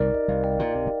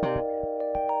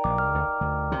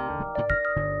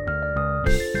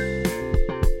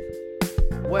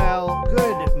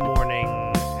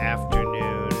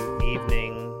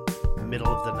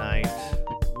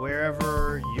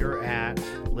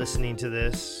listening to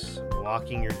this,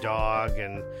 walking your dog,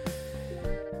 and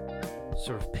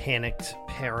sort of panicked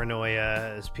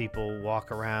paranoia as people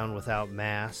walk around without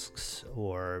masks,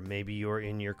 or maybe you're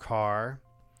in your car.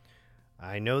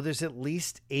 I know there's at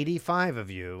least 85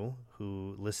 of you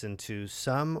who listen to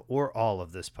some or all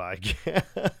of this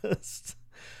podcast.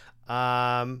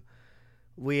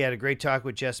 We had a great talk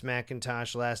with Jess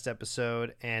McIntosh last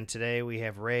episode, and today we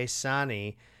have Ray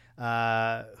Sani,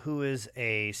 who is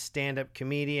a stand-up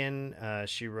comedian.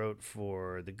 She wrote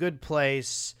for The Good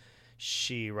Place.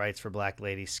 She writes for Black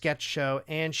Lady Sketch Show,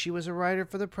 and she was a writer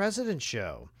for The President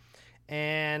Show.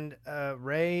 And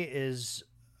Ray is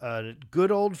a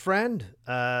good old friend,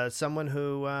 someone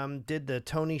who did the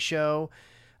Tony Show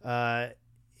at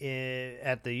the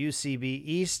UCB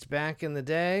East back in the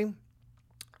day.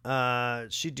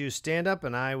 She'd do stand-up,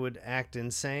 and I would act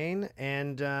insane.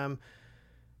 And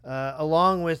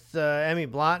along with Emmy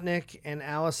Blotnick and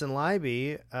Allison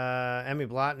Leiby, Emmy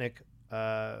Blotnick,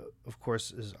 of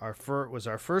course, was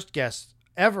our first guest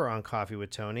ever on Coffee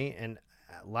with Tony, and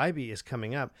Leiby is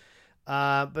coming up.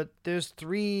 But there's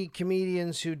 3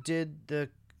 comedians who did the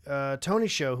Tony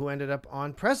Show who ended up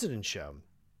on President Show.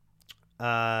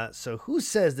 So who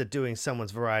says that doing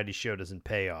someone's variety show doesn't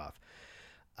pay off?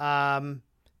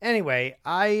 Anyway,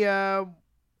 I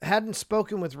hadn't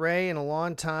spoken with Ray in a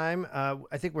long time.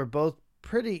 I think we're both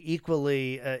pretty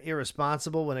equally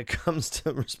irresponsible when it comes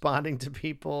to responding to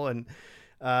people and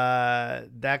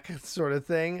that sort of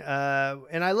thing.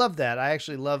 And I love that. I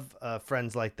actually love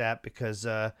friends like that because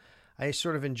I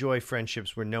sort of enjoy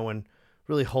friendships where no one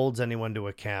really holds anyone to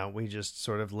account. We just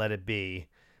sort of let it be,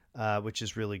 which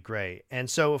is really great. And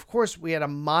so, of course, we had a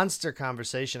monster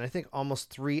conversation, I think almost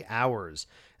 3 hours.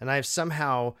 And I've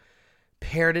somehow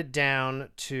pared it down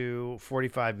to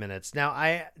 45 minutes. Now,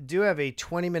 I do have a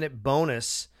 20-minute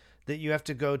bonus that you have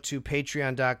to go to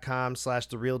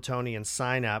patreon.com/TheRealTony and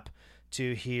sign up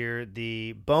to hear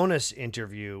the bonus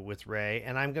interview with Ray.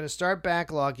 And I'm going to start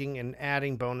backlogging and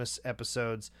adding bonus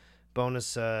episodes,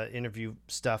 bonus interview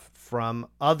stuff from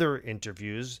other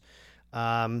interviews.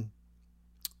 But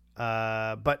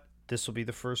this will be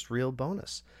the first real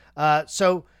bonus.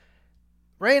 So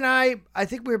Ray and I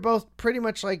think we were both pretty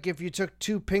much like if you took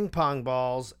 2 ping pong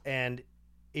balls and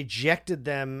ejected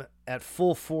them at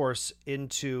full force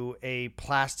into a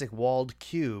plastic walled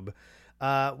cube.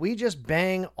 We just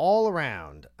bang all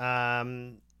around.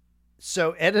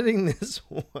 So editing this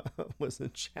was a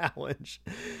challenge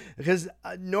because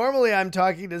normally I'm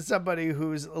talking to somebody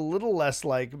who's a little less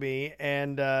like me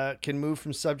and can move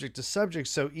from subject to subject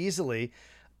so easily.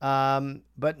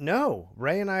 But no,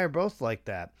 Ray and I are both like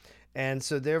that. And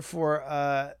so therefore,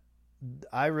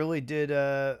 I really did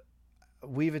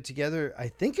weave it together, I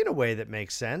think, in a way that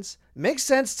makes sense. It makes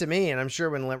sense to me, and I'm sure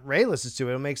when Ray listens to it,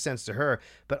 it'll make sense to her.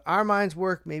 But our minds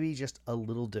work maybe just a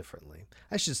little differently.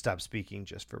 I should stop speaking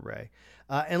just for Ray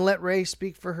and let Ray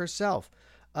speak for herself.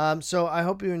 So I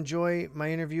hope you enjoy my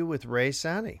interview with Ray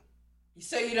Sani.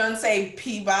 So you don't say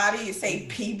Peabody, you say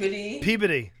Peabody?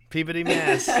 Peabody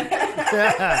Mass.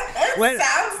 It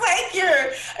sounds like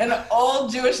you're an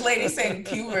old Jewish lady saying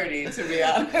puberty, to be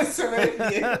honest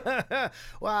with you.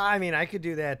 Well, I mean, I could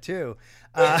do that too.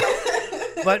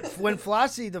 But when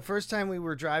Flossie, the first time we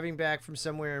were driving back from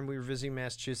somewhere and we were visiting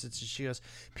Massachusetts, and she goes,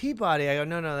 Peabody. I go,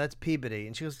 no, that's Peabody.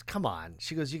 And she goes, come on.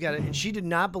 She goes, you got it. And she did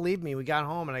not believe me. We got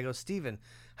home and I go, Steven,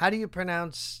 how do you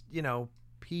pronounce,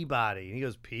 Peabody? And he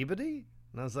goes, Peabody?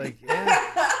 And I was like,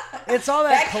 yeah. It's all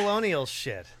that colonial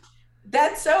shit.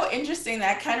 That's so interesting.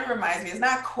 That kind of reminds me. It's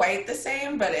not quite the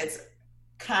same, but it's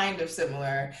kind of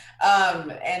similar.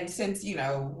 And since,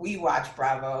 we watch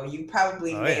Bravo, you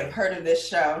probably may have heard of this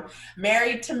show,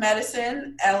 Married to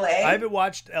Medicine, LA. I haven't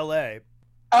watched LA.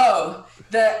 Oh,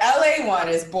 the LA one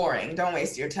is boring. Don't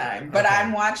waste your time. But okay.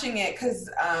 I'm watching it because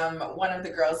one of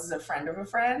the girls is a friend of a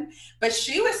friend. But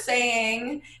she was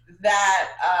saying that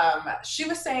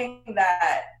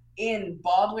in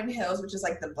Baldwin Hills, which is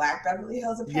like the Black Beverly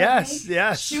Hills, apparently.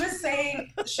 Yes. She was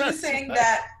saying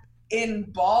that in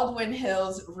Baldwin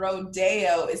Hills,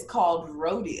 rodeo is called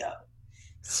rodeo.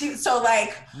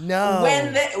 No.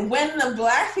 When the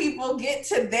Black people get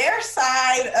to their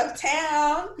side of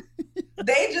town,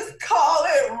 they just call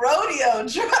it Rodeo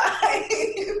Drive.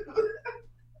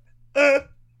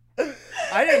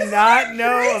 I did not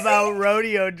know about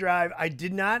Rodeo Drive. I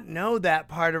did not know that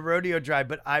part of Rodeo Drive,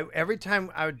 but every time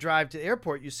I would drive to the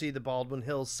airport, you see the Baldwin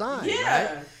Hills sign,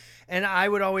 yeah. Right? And I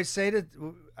would always say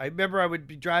I remember I would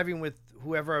be driving with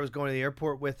whoever I was going to the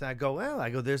airport with, and I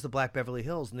go, there's the Black Beverly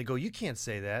Hills. And they go, you can't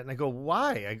say that. And I go,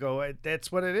 why? I go,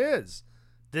 that's what it is.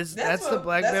 That's the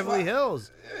Black Beverly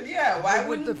Hills. Yeah, why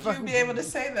wouldn't you be able to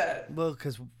say that? Well,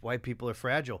 because white people are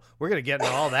fragile. We're gonna get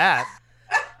into all that.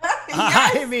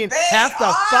 Yes, I mean, half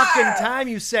the fucking time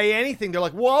you say anything, they're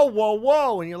like, whoa, whoa,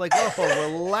 whoa. And you're like, oh,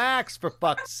 relax for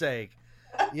fuck's sake.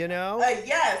 You know?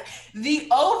 Yes. The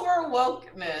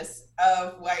overwokeness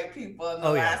of white people in the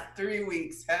last 3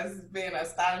 weeks has been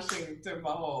astonishing to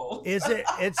behold. Is it?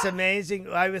 It's amazing.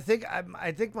 I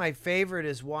think my favorite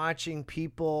is watching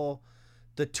people,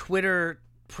 the Twitter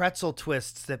pretzel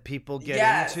twists that people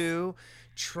get into.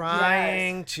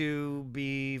 Trying to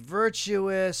be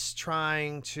virtuous,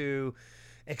 trying to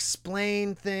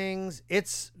explain things.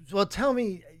 Tell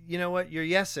me, you know what, you're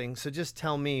yesing, so just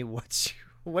tell me what's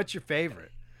your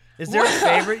favorite? Is there a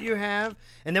favorite you have?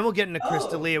 And then we'll get into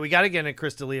Crystalia. We got to get into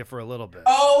Crystalia for a little bit.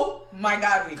 Oh my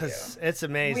God, we do. Because it's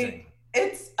amazing.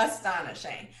 It's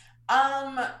astonishing.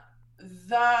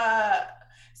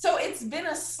 So it's been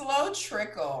a slow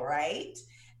trickle, right?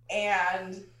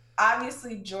 And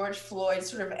obviously George Floyd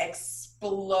sort of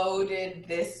exploded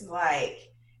this,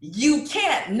 like, you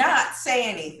can't not say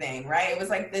anything, right? It was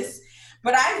like this,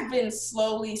 but I've been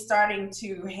slowly starting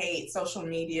to hate social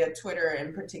media, Twitter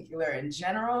in particular in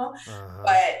general.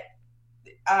 But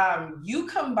you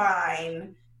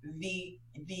combine the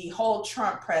whole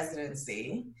Trump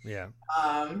presidency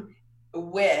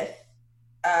with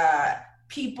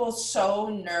people so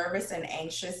nervous and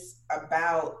anxious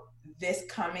about this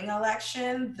coming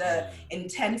election. The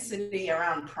intensity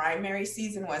around primary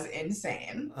season was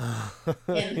insane.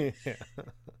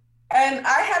 And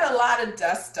I had a lot of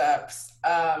dust-ups,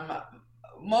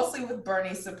 mostly with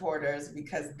Bernie supporters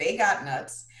because they got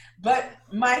nuts. But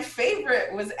my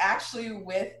favorite was actually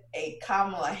with a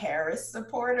Kamala Harris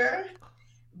supporter,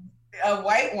 a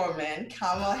white woman,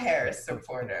 Kamala Harris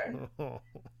supporter,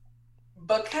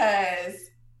 because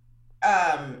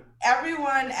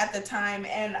everyone at the time,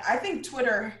 and I think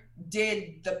Twitter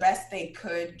did the best they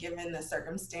could given the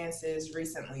circumstances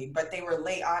recently, but they were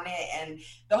late on it, and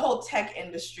the whole tech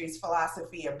industry's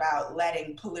philosophy about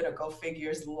letting political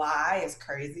figures lie is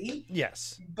crazy.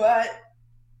 Yes. But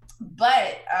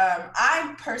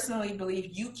I personally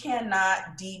believe you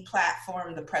cannot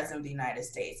deplatform the president of the United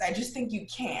States. I just think you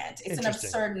can't. It's an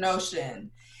absurd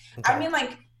notion. Okay. I mean,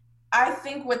 like, I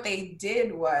think what they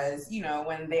did was, you know,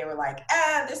 when they were like,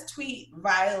 this tweet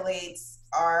violates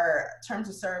our terms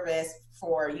of service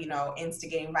for, you know,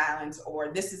 instigating violence,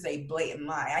 or this is a blatant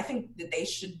lie. I think that they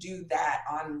should do that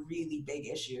on really big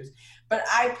issues. But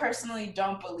I personally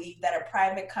don't believe that a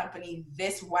private company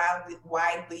this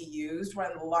widely used,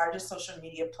 one of the largest social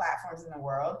media platforms in the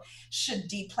world, should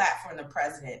deplatform the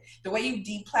president. The way you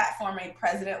deplatform a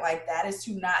president like that is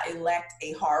to not elect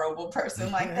a horrible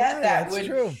person like that.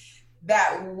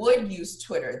 That would use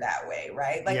Twitter that way,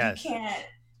 right? Like,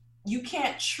 you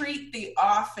can't treat the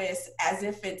office as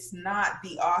if it's not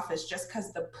the office just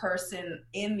because the person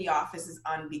in the office is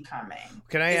unbecoming.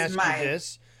 Can I ask you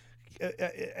this?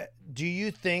 Do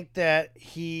you think that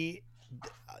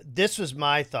this was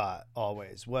my thought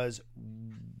always, was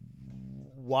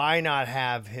why not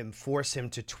have him, force him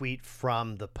to tweet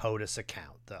from the POTUS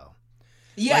account though?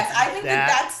 Yes, like,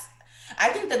 I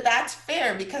think that's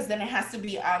fair, because then it has to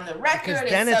be on the record. Because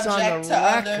then it's on the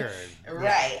record.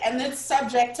 Right. And it's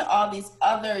subject to all these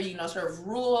other, you know, sort of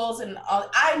rules and all.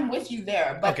 I'm with you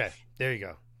there. But okay, there you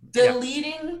go.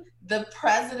 Deleting the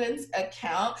president's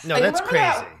account. No, like, that's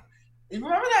crazy.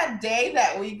 Remember that day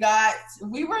that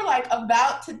we were like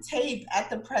about to tape at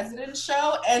the president's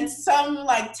show, and some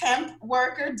like temp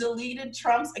worker deleted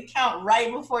Trump's account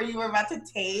right before you were about to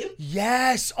tape?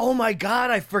 Yes. Oh my God,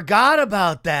 I forgot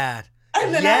about that.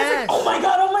 And then I was like,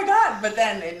 oh my God. But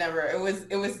then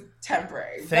it was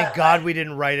temporary. Thank God we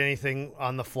didn't write anything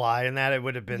on the fly in that. It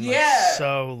would have been like,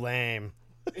 so lame.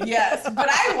 Yes, but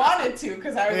I wanted to,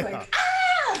 because I was like,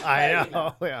 I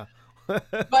know, yeah.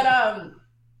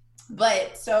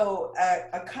 But so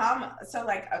a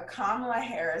Kamala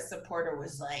Harris supporter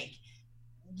was like,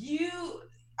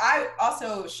 I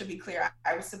also should be clear,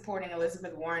 I was supporting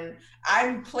Elizabeth Warren.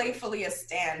 I'm playfully a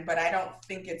stan, but I don't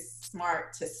think it's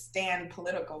smart to stan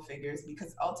political figures,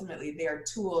 because ultimately they are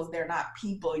tools. They're not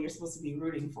people you're supposed to be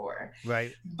rooting for.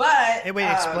 Right. But hey,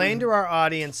 wait, explain to our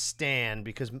audience stan,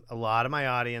 because a lot of my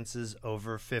audience is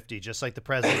over 50, just like the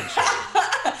president should.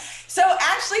 So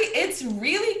actually, it's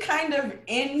really kind of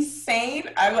insane.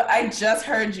 I just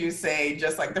heard you say,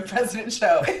 just like the president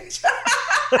show.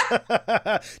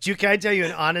 Can I tell you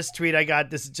an honest tweet I got?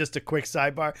 This is just a quick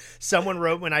sidebar. Someone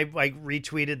wrote when I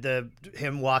retweeted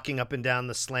him walking up and down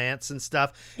the slants and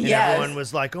stuff, and everyone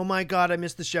was like, "Oh my God, I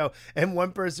missed the show." And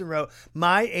one person wrote,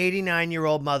 "My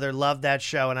 89-year-old mother loved that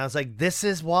show," and I was like, "This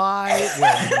is why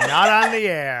we're not on the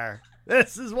air."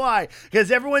 This is why,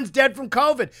 because everyone's dead from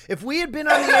COVID. If we had been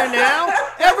on the air now,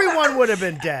 everyone would have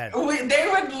been dead. They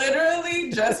would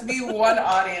literally just be one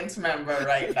audience member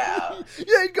right now.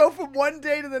 Yeah, you'd go from one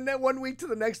day to the 1 week to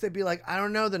the next. They'd be like, I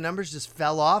don't know, the numbers just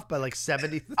fell off by like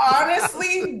 70.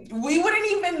 Honestly, we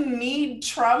wouldn't even need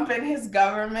Trump and his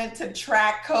government to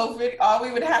track COVID. All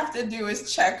we would have to do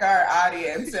is check our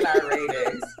audience and our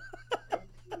ratings.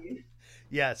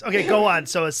 Yes. Okay, go on.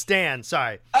 So a stan,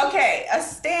 sorry. Okay, a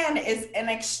stan is an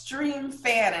extreme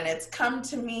fan, and it's come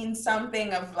to mean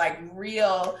something of like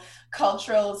real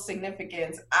cultural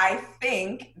significance. I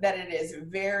think that it is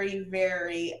very,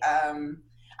 very,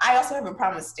 I also have a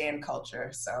problem with stan culture,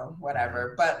 so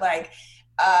whatever. But like,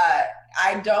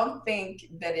 I don't think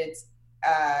that it's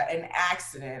an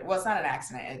accident. Well, it's not an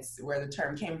accident. It's where the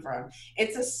term came from.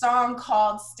 It's a song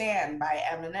called Stan by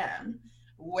Eminem,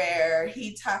 where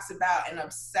he talks about an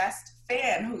obsessed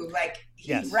fan who like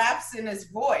he raps in his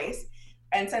voice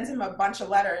and sends him a bunch of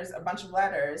letters.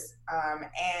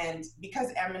 And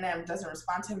because Eminem doesn't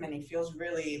respond to him and he feels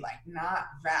really like not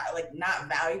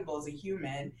valuable as a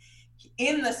human,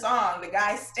 in the song, the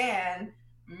guy Stan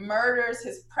murders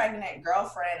his pregnant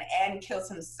girlfriend and kills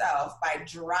himself by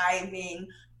driving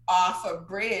off a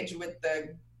bridge with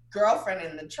the girlfriend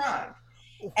in the trunk.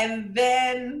 And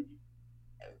then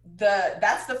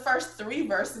that's the first 3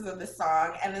 verses of the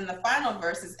song, and then the final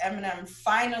verse is Eminem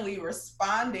finally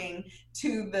responding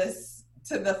to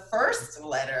the first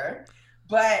letter.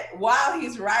 But while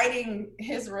he's writing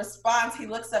his response, he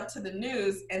looks up to the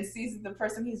news and sees that the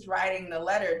person he's writing the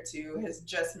letter to has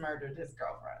just murdered his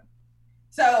girlfriend.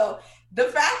 So the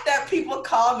fact that people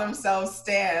call themselves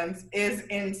stans is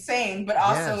insane, but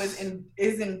also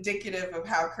is indicative of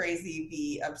how crazy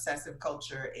the obsessive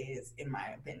culture is, in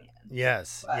my opinion.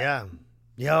 Yes. But, yeah.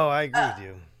 Yo, I agree with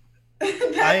you.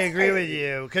 I agree with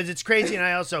you because it's crazy.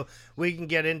 And we can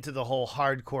get into the whole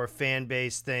hardcore fan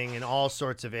base thing in all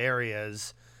sorts of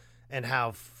areas and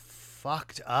how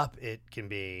fucked up it can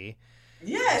be.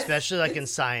 Yes. Especially like in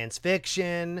science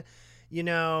fiction. You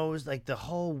know, it was like the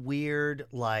whole weird,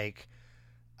 like,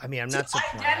 I mean, I'm not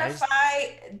surprised.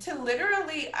 To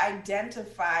literally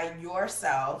identify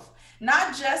yourself,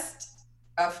 not just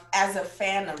as a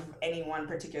fan of any one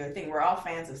particular thing. We're all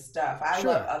fans of stuff. I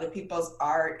love other people's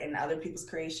art and other people's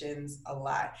creations a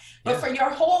lot. But for your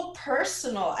whole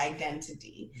personal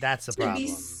identity, that's the problem. To be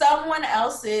someone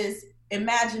else's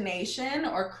imagination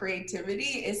or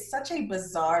creativity is such a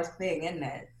bizarre thing, isn't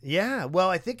it? Yeah. Well,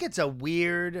 I think it's a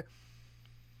weird...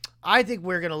 I think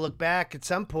we're going to look back at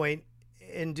some point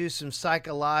and do some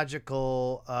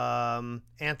psychological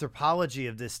anthropology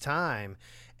of this time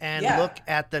and look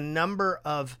at the number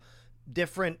of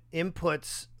different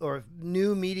inputs or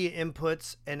new media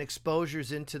inputs and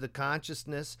exposures into the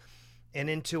consciousness and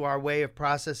into our way of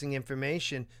processing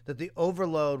information, that the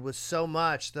overload was so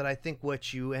much that I think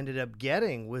what you ended up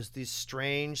getting was these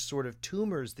strange sort of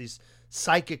tumors, these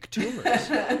psychic tumors,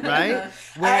 right?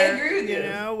 Where, I agree with you. You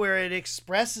know, where it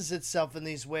expresses itself in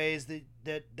these ways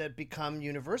that become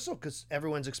universal because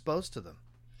everyone's exposed to them.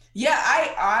 Yeah,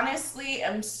 I honestly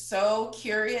am so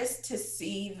curious to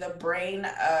see the brain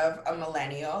of a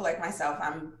millennial like myself.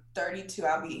 I'm 32,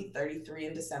 I'll be 33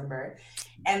 in December.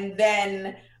 And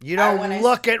then you don't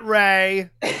look at Ray.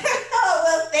 Oh,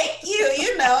 well, thank you.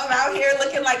 You know, I'm out here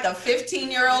looking like a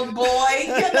 15-year-old boy,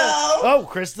 you know. Oh,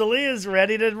 Crystal Lee is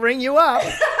ready to ring you up.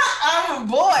 I'm a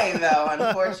boy, though,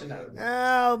 unfortunately.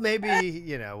 Well, maybe,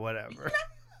 you know, whatever.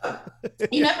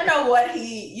 You never know what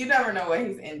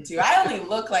he's into. I only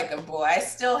look like a boy. I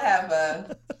still have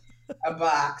a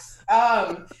box.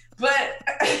 But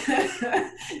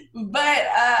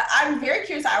I'm very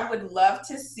curious. I would love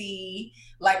to see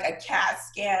like a CAT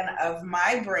scan of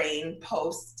my brain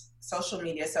post social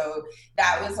media. So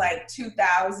that was like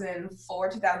 2004,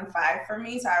 2005 for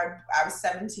me. So I was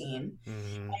 17.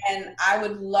 Mm-hmm. And I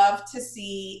would love to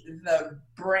see the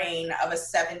brain of a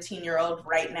 17-year-old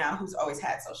right now who's always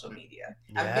had social media.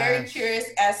 Yes. I'm very curious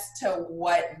as to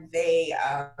what they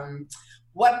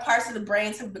what parts of the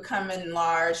brains have become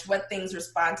enlarged, what things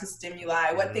respond to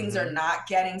stimuli, what things are not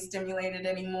getting stimulated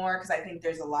anymore, because I think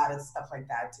there's a lot of stuff like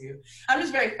that too. I'm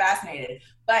just very fascinated.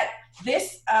 But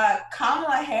this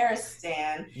Kamala Harris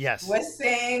stan was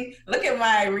saying, look at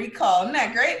my recall, isn't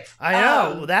that great? I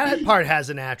know, that part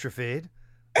hasn't atrophied.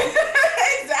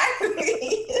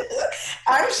 Exactly.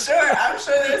 I'm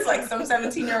sure there's like some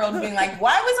 17-year-old being like,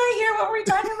 why was I here? What were we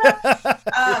talking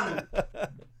about?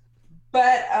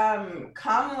 But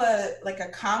Kamala, like a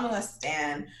Kamala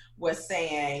stan, was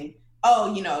saying,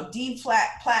 oh, you know,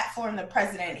 deplatform the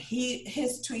president.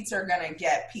 His tweets are gonna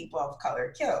get people of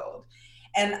color killed.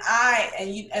 And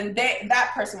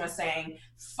that person was saying,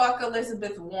 fuck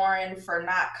Elizabeth Warren for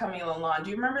not coming along. Do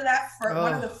you remember that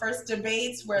one of the first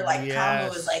debates where like Kamala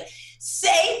was like,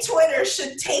 say Twitter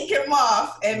should take him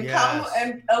off, and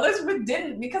and Elizabeth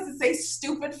didn't, because it's a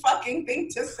stupid fucking thing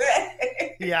to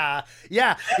say. Yeah,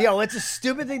 it's a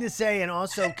stupid thing to say, and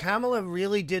also Kamala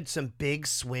really did some big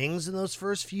swings in those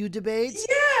first few debates.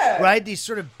 Yeah, right. These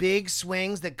sort of big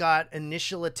swings that got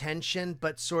initial attention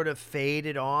but sort of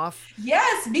faded off.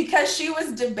 Yes, because she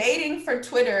was debating for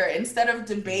Twitter instead of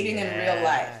debating in real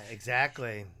life.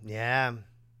 Exactly. Yeah.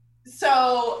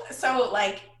 So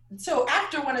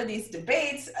after one of these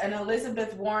debates, an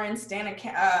Elizabeth Warren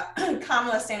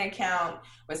Kamala stan account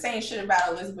was saying shit about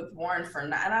Elizabeth Warren for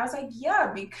not, and I was like,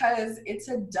 yeah, because it's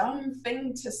a dumb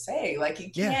thing to say. Like, you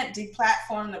can't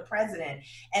deplatform the president.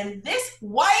 And this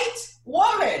white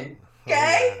woman,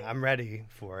 okay? I'm ready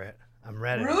for it. I'm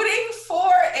ready. Rooting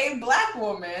for a black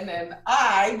woman, and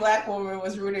black woman,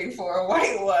 was rooting for a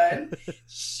white one.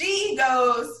 She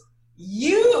goes,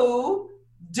 you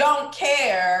don't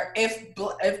care if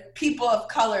people of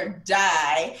color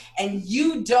die, and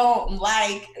you don't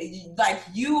like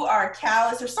you are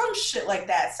callous or some shit like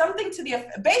that. Something to the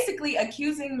basically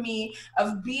accusing me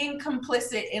of being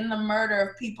complicit in the murder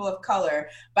of people of color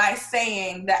by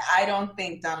saying that I don't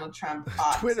think Donald Trump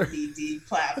ought to be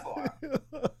deplatformed.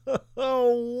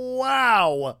 Oh,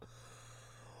 wow.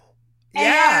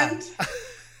 And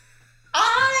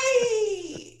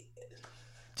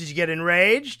Did you get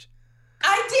enraged?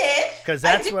 I did. Because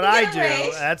that's what I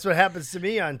do. That's what happens to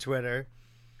me on Twitter.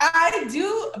 I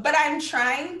do, but I'm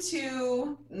trying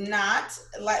to not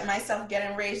let myself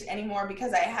get enraged anymore,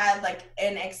 because I had like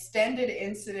an extended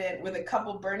incident with a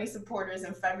couple Bernie supporters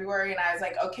in February, and I was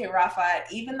like, okay, Rafa,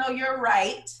 even though you're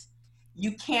right,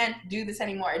 you can't do this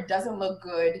anymore. It doesn't look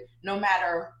good, no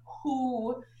matter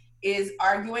who is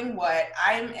arguing what.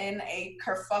 I'm in a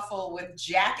kerfuffle with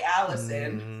Jack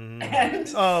Allison. And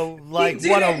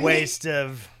what a waste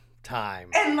of time.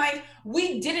 And like,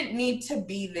 we didn't need to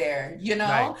be there, you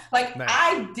know?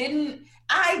 I didn't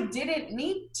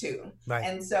need to. Right.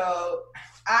 And so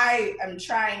I am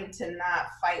trying to not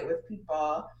fight with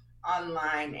people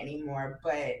online anymore.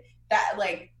 But that,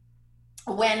 like,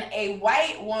 when a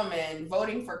white woman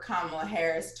voting for Kamala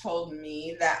Harris told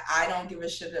me that I don't give a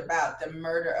shit about the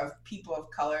murder of people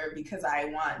of color because I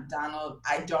don't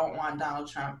want Donald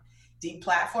Trump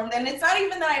deplatformed, and it's not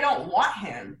even that I don't want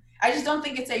him. I just don't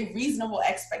think it's a reasonable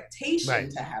expectation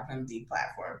to have him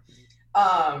deplatformed.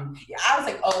 I was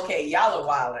like, okay, y'all are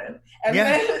wildin'. And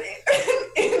then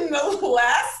in the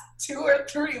last 2 or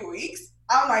 3 weeks,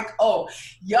 I'm like, oh,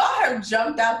 y'all have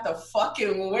jumped out the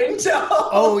fucking window.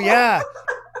 Oh, yeah.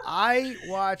 I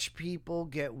watch people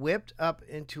get whipped up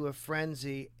into a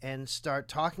frenzy and start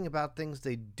talking about things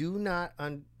they do not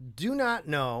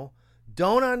know,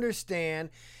 don't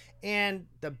understand. And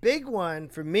the big one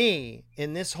for me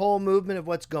in this whole movement of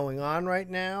what's going on right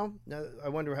now, I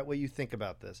wonder what you think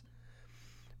about this.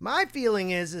 My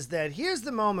feeling is that here's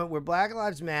the moment where Black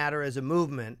Lives Matter as a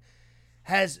movement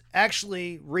has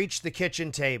actually reached the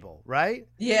kitchen table, right?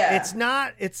 Yeah. It's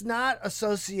not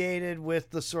associated with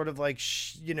the sort of like,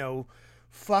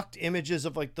 fucked images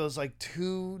of like those like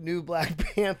 2 new Black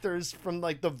Panthers from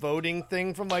like the voting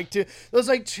thing from like those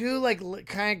like 2 like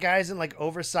kind of guys in like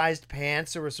oversized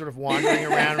pants who were sort of wandering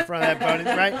around in front of that voting,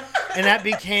 right? And that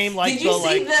became like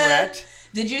threat.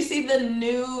 Did you see the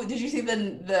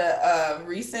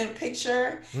recent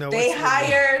picture? No, they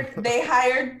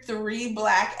hired 3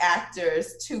 Black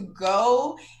actors to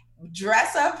go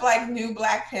dress up like new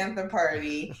Black Panther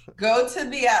Party, go to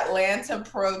the Atlanta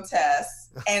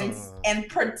protests, and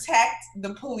protect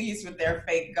the police with their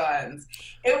fake guns.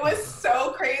 It was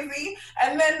so crazy.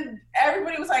 And then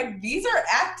everybody was like, these are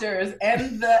actors,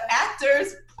 and the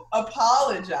actors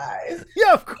apologized.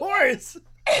 Yeah, of course.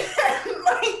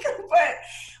 But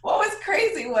what was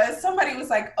crazy was somebody was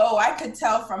like, oh, I could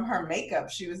tell from her makeup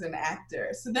she was an actor.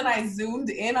 So then I zoomed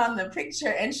in on the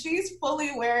picture, and she's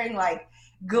fully wearing like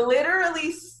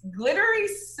glittery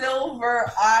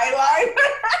silver eyeliner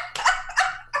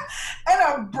and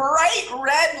a bright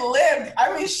red lip.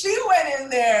 I mean, she went in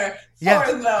there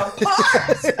for the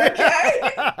parts,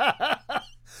 okay?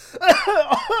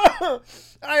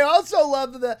 I also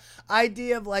love the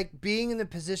idea of like being in the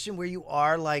position where you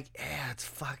are like, yeah,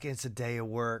 it's a day of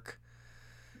work.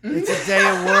 It's a day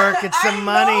of work. It's some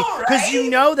money. Because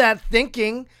you know that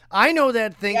thinking. I know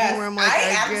that thinking where I'm like,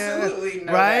 I absolutely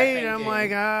know right? That I'm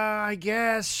like, I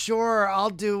guess, sure, I'll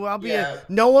be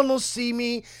no one will see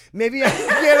me. Maybe I can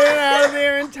get it out of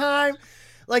there in time.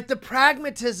 Like the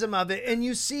pragmatism of it. And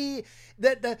you see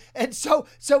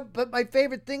but my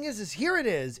favorite thing is here it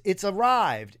is. It's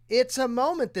arrived. It's a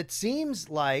moment that seems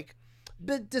like,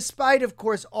 but despite, of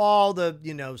course, all the,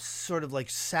 sort of like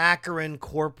saccharine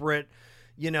corporate,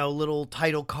 little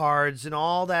title cards and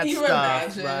all that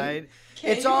stuff, right?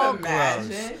 It's all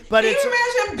gross. But Can you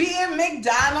imagine being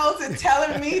McDonald's and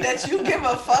telling me that you give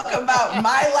a fuck about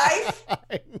my life?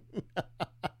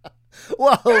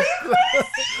 Well,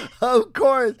 of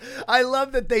course. I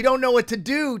love that they don't know what to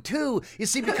do, too. You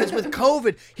see, because with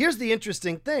COVID, here's the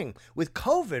interesting thing. With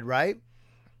COVID, right,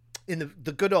 in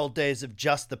the good old days of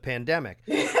just the pandemic,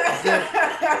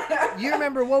 you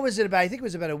remember, what was it about? I think it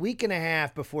was about a week and a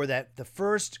half before that, the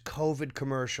first COVID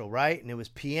commercial, right? And it was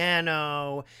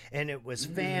piano, and it was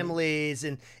families,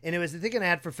 and it was, I think, an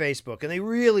ad for Facebook. And they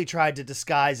really tried to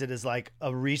disguise it as like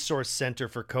a resource center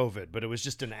for COVID, but it was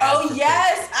just an ad for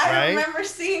yes. Facebook, right? I remember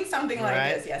seeing something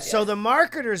like this. Yes. So the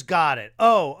marketers got it.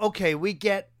 Oh, okay, we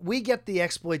get the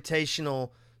exploitational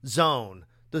zone.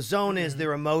 The zone is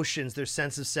their emotions, their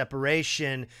sense of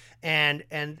separation, and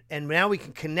now we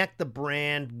can connect the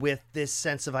brand with this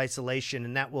sense of isolation,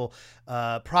 and that will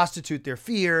prostitute their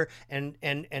fear and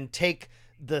take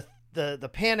the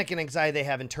panic and anxiety they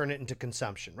have and turn it into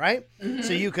consumption, right? Mm-hmm.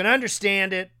 So you can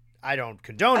understand it. I don't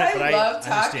condone it, but I love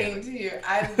talking to you.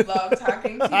 I love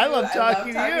talking to you. I love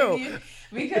talking to you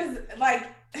because, like,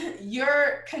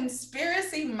 you're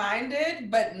conspiracy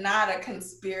minded, but not a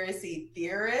conspiracy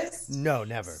theorist. No,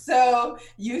 never. So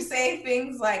you say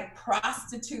things like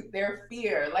prostitute their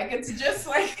fear. Like, it's just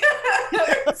like,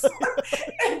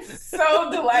 it's so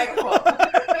delightful.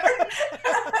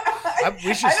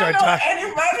 We should start talking.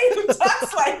 Anybody who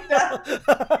talks like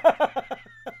that.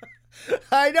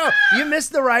 I know. You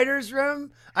missed the writer's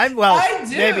room? I do.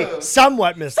 Maybe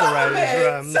somewhat missed the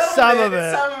writer's room.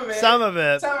 Some of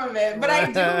it. But I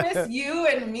do miss you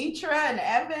and Mitra and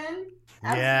Evan.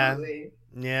 Absolutely.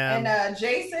 Yeah. And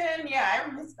Jason. Yeah,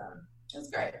 I miss them. It was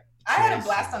great. I had a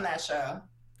blast on that show.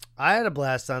 I had a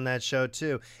blast on that show,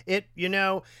 too. I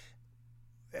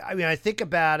mean, I think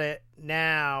about it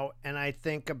now, and I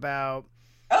think about...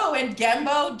 Oh, and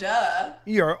Gembo, duh.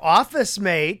 Your office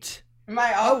mate.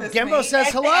 My office mate. Gembo says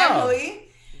hello. Family.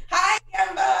 Hi,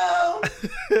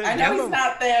 Gembo. I know he's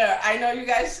not there. I know you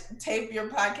guys tape your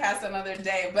podcast another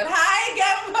day, but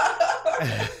hi,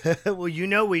 Gembo.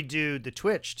 Well, we do the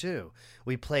Twitch, too.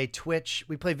 We play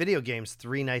video games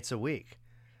 3 nights a week.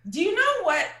 Do you know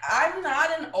what? I'm not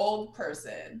an old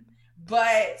person,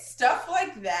 but stuff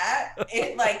like that,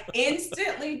 it like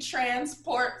instantly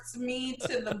transports me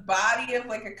to the body of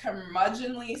like a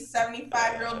curmudgeonly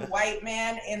 75-year-old white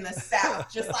man in the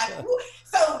South. Just like,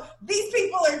 so these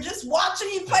people are just watching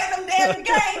you play them damn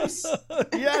games.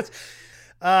 Yes.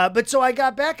 But so I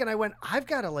got back and I went, I've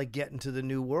got to like get into the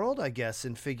new world, I guess,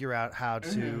 and figure out how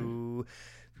to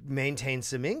maintain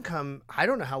some income. I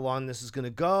don't know how long this is going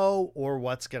to go or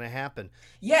what's going to happen.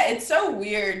 Yeah, it's so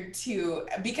weird too,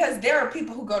 because there are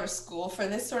people who go to school for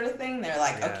this sort of thing. They're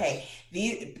like, okay,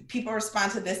 these people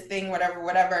respond to this thing,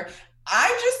 whatever.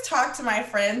 I just talk to my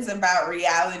friends about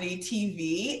reality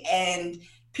TV and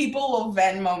people will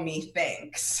Venmo me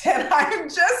thanks. And I'm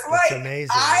just like, amazing,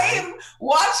 I'm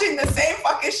watching the same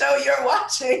fucking show you're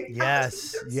watching.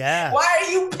 Yes. Why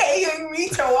are you paying me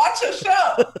to watch a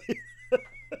show?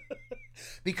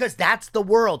 Because that's the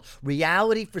world.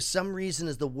 Reality, for some reason,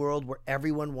 is the world where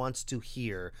everyone wants to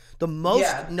hear. The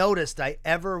most noticed I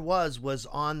ever was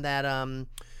on that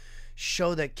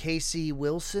show that Casey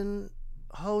Wilson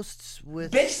hosts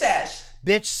with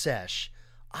Bitch Sesh.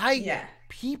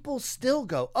 People still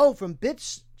go, from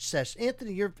Bitch Sesh,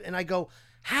 Anthony, and I go,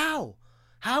 how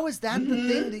is that the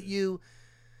thing that you?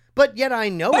 But yet I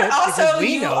know it because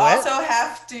we know it. But also you also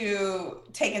have to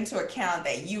take into account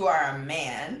that you are a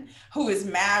man who is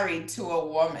married to a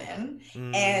woman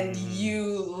and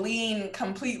you lean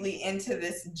completely into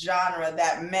this genre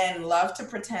that men love to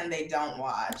pretend they don't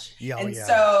watch.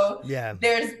 So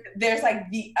there's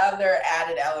like the other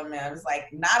added element of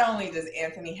like, not only does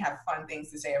Anthony have fun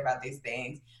things to say about these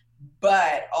things,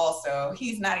 but also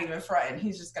he's not even fronting.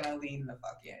 He's just gonna lean the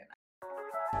fuck in.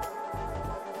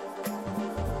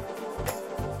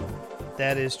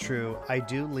 That is true. I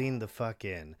do lean the fuck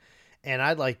in. And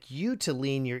I'd like you to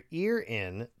lean your ear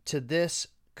in to this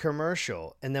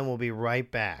commercial, and then we'll be right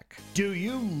back. Do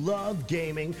you love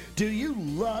gaming? Do you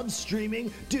love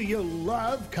streaming? Do you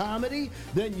love comedy?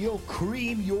 Then you'll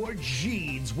cream your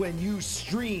jeans when you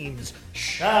streams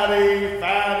Shaddy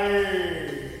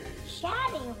Fatty.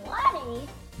 Shaddy Waddy?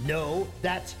 No,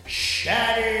 that's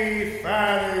Shaddy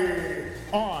Fatty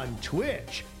on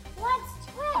Twitch. What's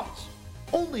Twitch?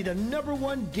 Only the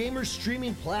 #1 gamer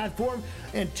streaming platform,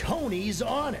 and Tony's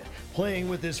on it, playing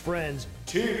with his friends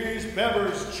TV's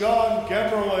members John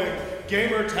Gemberling,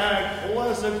 Gamertag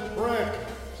Pleasant Prick,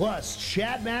 plus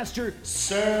Chatmaster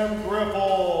Sam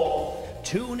Gripple.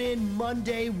 Tune in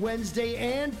Monday, Wednesday,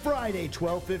 and Friday,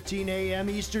 12:15 a.m.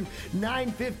 Eastern,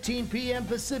 9:15 p.m.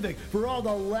 Pacific, for all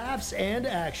the laughs and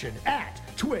action at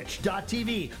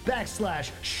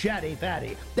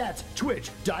twitch.tv/ShaddyFatty. That's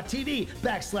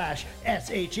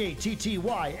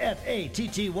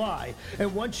twitch.tv/ShattyFatty.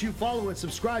 And once you follow and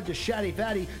subscribe to Shaddy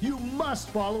Fatty, you must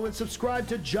follow and subscribe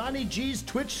to Johnny G's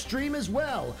Twitch stream as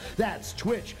well. That's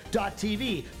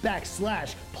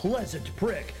twitch.tv/Pleasant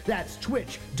Prick. That's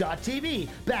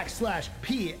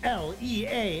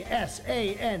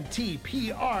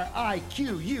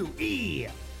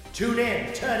twitch.tv/PLEASANTPRIQUE. Tune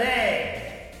in today.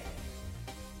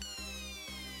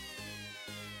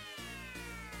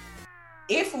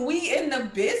 If we in the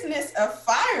business of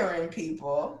firing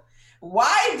people,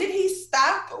 why did he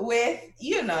stop with,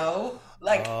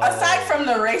 aside from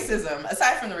the racism,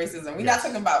 we're not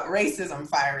talking about racism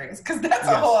firings, because that's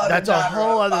a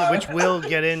whole other which we'll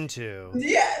get into.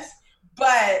 Yes,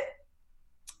 but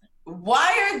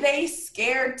why are they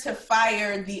scared to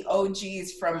fire the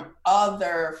OGs from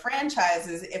other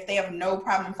franchises if they have no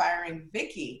problem firing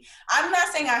Vicky? I'm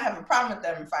not saying I have a problem with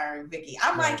them firing Vicky.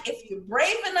 I'm like, if you're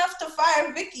brave enough to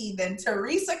fire Vicky, then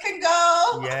Teresa can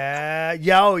go. Yeah.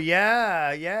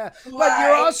 But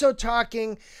you're also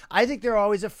talking, I think they're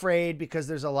always afraid because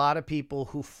there's a lot of people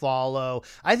who follow.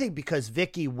 I think because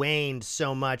Vicky waned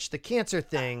so much, the cancer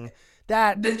thing...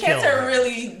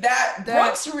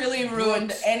 Brooks really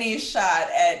ruined any shot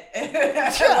at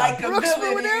Brooks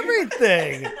ruined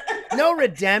everything. No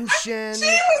redemption. She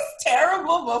was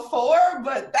terrible before,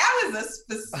 but that was a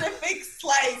specific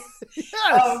slice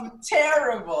of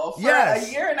terrible for a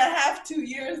year and a half, 2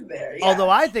 years there. Yeah. Although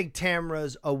I think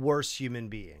Tamra's a worse human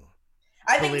being.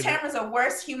 I think Tamra's a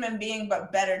worse human being,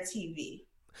 but better TV.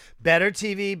 Better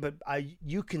TV, but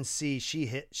you can see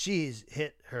she's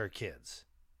hit her kids.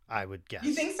 I would guess.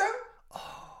 You think so?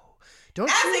 Oh,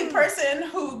 As a person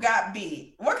who got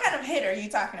beat, what kind of hit are you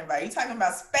talking about? Are you talking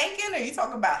about spanking, or are you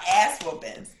talking about ass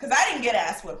whoopings? Because I didn't get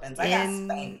ass whoopings. I got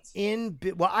spanked.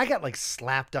 I got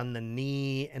slapped on the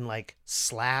knee and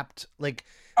slapped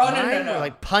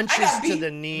no. Punches to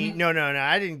the knee. No,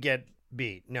 I didn't get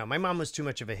beat. No, my mom was too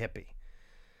much of a hippie.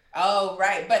 Oh,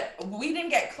 right, but we didn't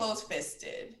get close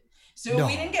fisted. So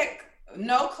we didn't get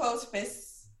no close fists.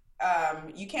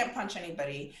 You can't punch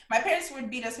anybody. My parents would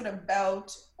beat us with a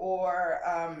belt, or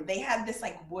they had this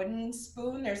wooden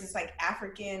spoon. There's this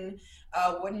African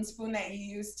wooden spoon that you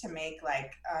use to make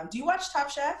do you watch Top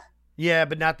Chef? Yeah,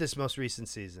 but not this most recent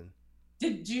season.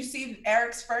 Did you see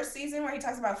Eric's first season where he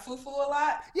talks about fufu a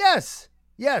lot? Yes.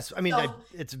 I mean,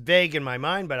 it's vague in my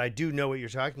mind, but I do know what you're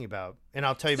talking about. And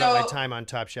I'll tell you about my time on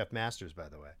Top Chef Masters, by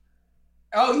the way.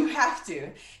 Oh, you have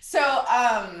to. So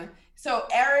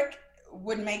Eric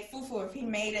would make fufu if he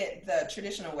made it the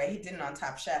traditional way. He did it on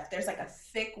Top Chef. There's a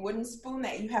thick wooden spoon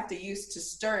that you have to use to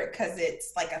stir it, because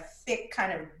it's a thick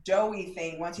kind of doughy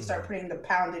thing once you start putting the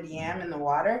pounded yam in the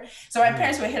water. So my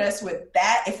parents would hit us with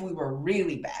that if we were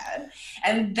really bad.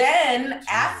 And then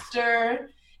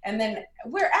and then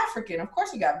we're African, of course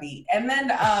we got beat. And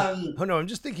then oh no, I'm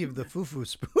just thinking of the fufu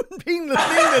spoon being the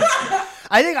thing that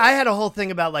I think I had a whole thing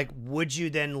about would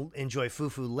you then enjoy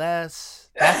fufu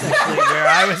less? That's actually where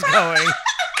I was going.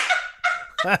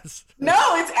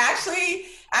 No, it's actually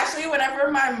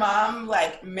whenever my mom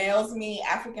mails me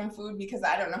African food, because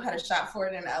I don't know how to shop for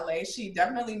it in LA, she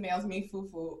definitely mails me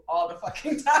fufu all the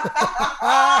fucking time.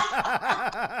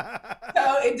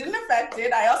 So it didn't affect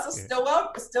it. I also still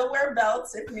wear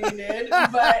belts if needed,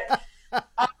 but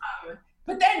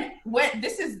then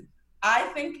this is,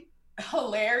 I think,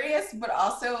 hilarious, but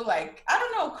also I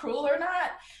don't know, cruel or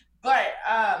not. But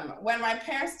when my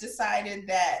parents decided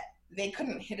that they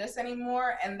couldn't hit us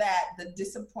anymore, and that the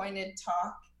disappointed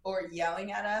talk or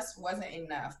yelling at us wasn't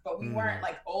enough, but we weren't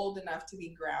old enough to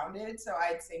be grounded. So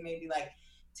I'd say maybe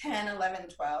 10, 11,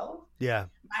 12. Yeah.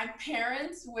 My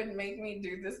parents would make me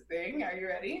do this thing. Are you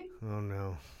ready? Oh,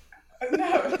 no.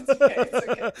 No, it's okay. It's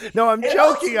okay. No, I'm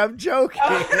joking. I'm joking.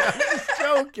 Oh. I'm just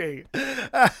joking.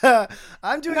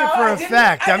 I'm doing it for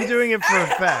effect. I'm doing it for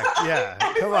effect. Yeah.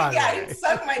 Come on. Yeah, I didn't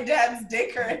suck my dad's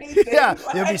dick or anything. Yeah.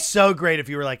 It would be so great if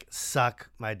you were like,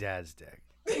 suck my dad's dick.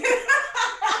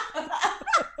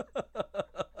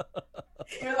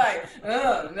 You're like,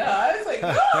 oh, no. I was like,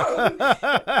 no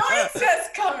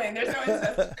incest coming. There's no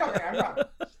incest coming, I promise.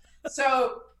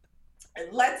 So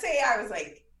let's say I was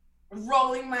like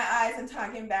rolling my eyes and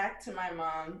talking back to my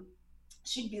mom.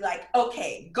 She'd be like,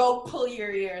 okay, go pull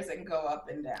your ears and go up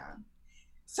and down.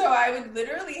 So I would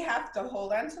literally have to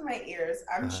hold on to my ears.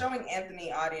 I'm showing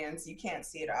Anthony audience. You can't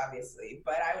see it, obviously.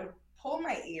 But I would pull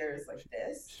my ears like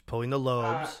this. Just pulling the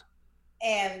lobes.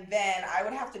 And then I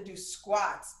would have to do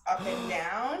squats up and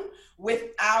down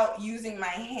without using my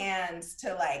hands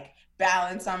to like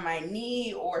balance on my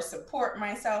knee or support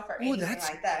myself or anything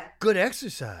like that. Good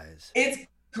exercise. It's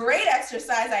great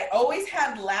exercise. I always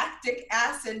had lactic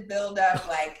acid buildup.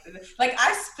 Like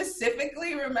I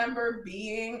specifically remember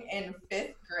being in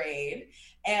 5th grade,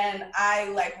 and I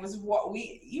like was what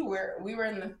we were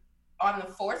on the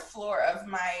 4th floor of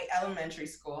my elementary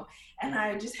school, and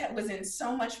I just was in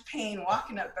so much pain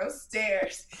walking up those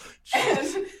stairs.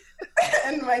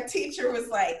 And my teacher was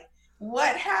like,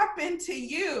 what happened to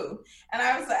you? And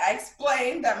I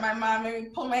explained that my mom made me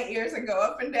pull my ears and go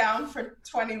up and down for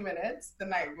 20 minutes the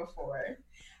night before.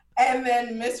 And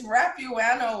then Miss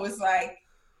Rapuano was like,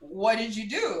 what did you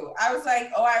do? I was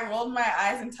like, oh, I rolled my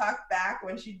eyes and talked back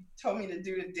when she told me to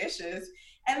do the dishes.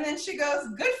 And then she goes,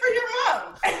 good for your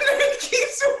mom. And then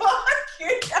keeps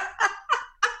walking.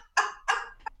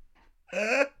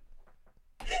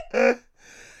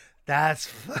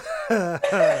 That's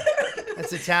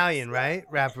Italian, right?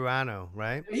 Rapuano,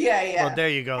 right? Yeah. Well, there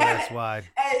you go. That's why.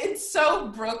 And it's so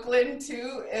Brooklyn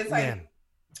too. It's like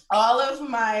all of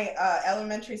my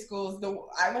elementary schools.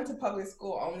 I went to public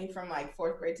school only from like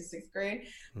 4th grade to 6th grade.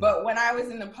 But when I was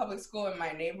in the public school in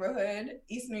my neighborhood,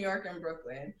 East New York and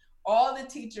Brooklyn, all the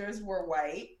teachers were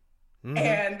white,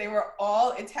 and they were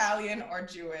all Italian or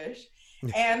Jewish.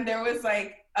 And there was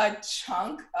like a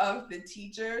chunk of the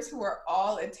teachers who were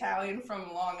all Italian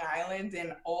from Long Island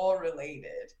and all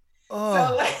related.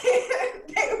 So like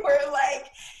they were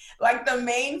like the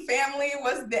main family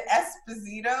was the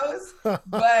Espositos,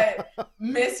 but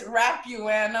Miss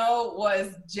Rapuano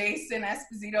was Jason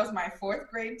Esposito's, my 4th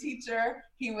grade teacher.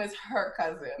 He was her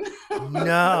cousin.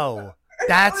 No.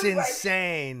 That's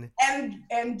insane. Like,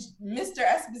 and Mr.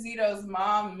 Esposito's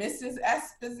mom, Mrs.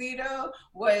 Esposito,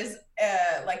 was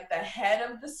like the head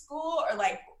of the school, or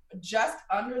like just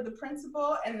under the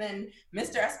principal. And then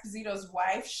Mr. Esposito's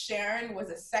wife, Sharon, was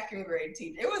a 2nd grade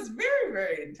teacher. It was very,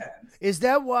 very intense. Is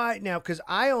that why now? Because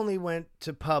I only went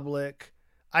to public.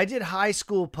 I did high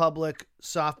school public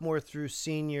sophomore through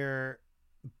senior,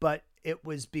 but it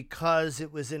was because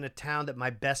it was in a town that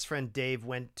my best friend Dave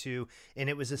went to,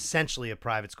 and it was essentially a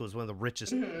private school. It was one of the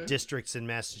richest districts in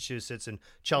Massachusetts, and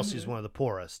Chelsea is one of the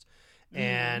poorest.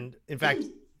 And in fact,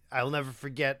 I'll never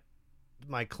forget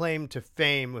my claim to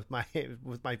fame with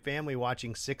my family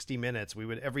watching 60 Minutes.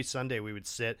 Every Sunday we would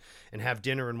sit and have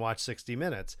dinner and watch 60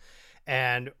 Minutes.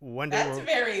 And one day that's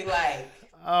very like.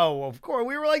 Oh, of course,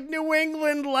 we were like New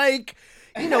England, like.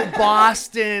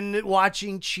 Boston,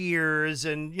 watching Cheers,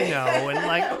 and and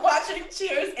like watching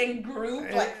Cheers in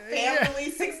group, like family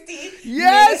 60.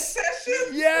 Yes,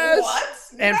 sessions. Yes.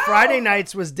 What? And No. Friday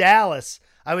nights was Dallas.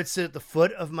 I would sit at the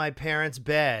foot of my parents'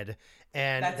 bed,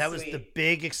 and That's that was sweet. the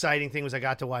big exciting thing was I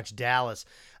got to watch Dallas.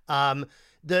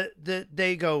 They're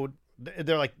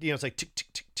like it's like tick tick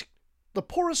tick tick. The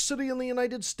poorest city in the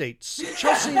United States,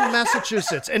 Chelsea,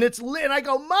 Massachusetts. And it's lit. And I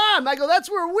go, Mom,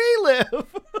 that's where we live.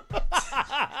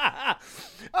 I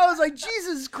was like,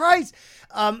 Jesus Christ.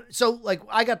 So like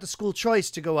I got the school choice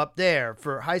to go up there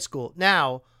for high school.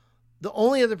 Now, the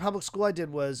only other public school I did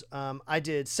was I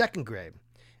did 2nd grade.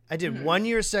 I did 1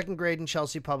 year 2nd grade in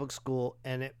Chelsea Public School,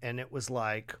 and it was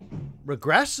like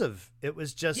regressive. It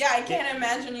was just I can't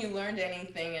imagine you learned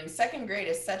anything. And 2nd grade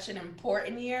is such an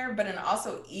important year, but an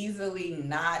also easily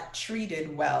not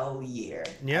treated well year.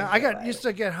 Yeah, I used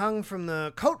to get hung from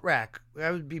the coat rack.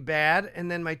 That would be bad,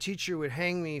 and then my teacher would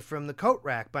hang me from the coat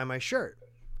rack by my shirt,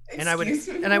 and I would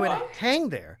hang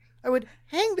there. I would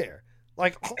hang there.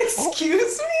 Like,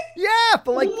 excuse me? Yeah,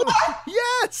 but like, what?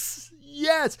 Yes.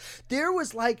 There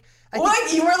was like,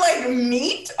 you were like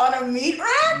meat on a meat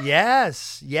rack?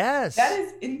 Yes. That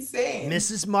is insane.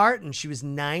 Mrs. Martin, she was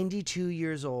 92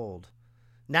 years old.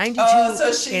 92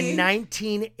 in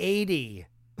 1980.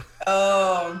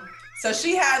 Oh, So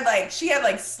she had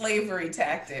like slavery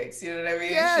tactics. You know what I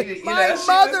mean? Yeah, she did, my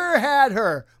mother had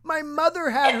her. My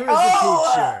mother had her as a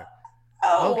teacher.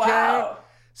 Oh, okay? Wow.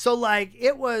 So like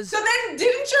it was. So then,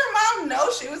 didn't your mom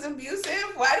know she was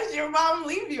abusive? Why did your mom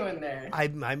leave you in there?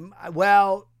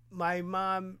 My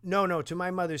mom. No. To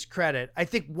my mother's credit, I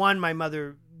think my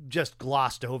mother just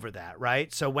glossed over that,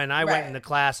 right? So when I went into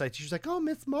class, she was like, "Oh,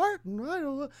 Miss Martin," I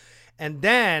don't know. And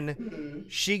then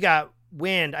she got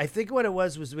wind. I think what it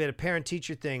was we had a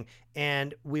parent-teacher thing,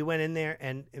 and we went in there,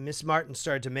 and Miss Martin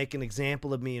started to make an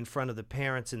example of me in front of the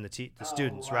parents and the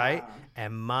students, wow. right?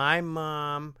 And my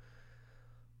mom.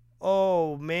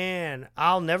 Oh, man,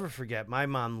 I'll never forget. My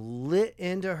mom lit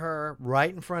into her right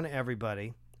in front of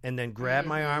everybody and then grabbed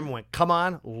my arm and went, "Come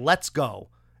on, let's go."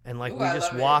 And like, we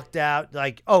just walked out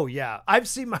like, oh, yeah. I've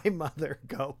seen my mother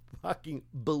go fucking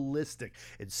ballistic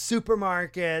in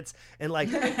supermarkets and like,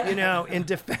 in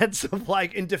defense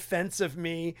of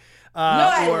me.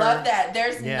 I love that.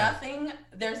 There's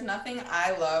nothing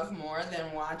I love more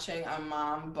than watching a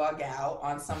mom bug out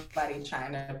on somebody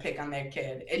trying to pick on their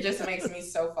kid. It just makes me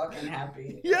so fucking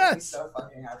happy. Yes. Makes me so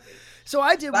fucking happy. So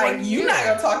I did like, you're not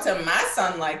gonna talk to my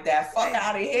son like that. Fuck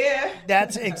out of here.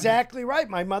 That's exactly right.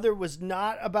 My mother was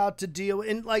not about to deal,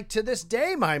 and like to this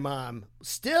day, my mom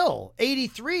still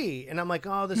 83, and I'm like,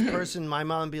 oh, this person. My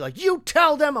mom would be like, "You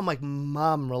tell them." I'm like,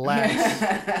 "Mom, relax.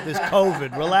 There's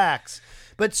COVID. Relax."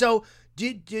 But so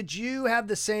did you have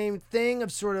the same thing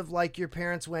of sort of like your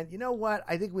parents went, "You know what?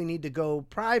 I think we need to go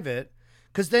private,"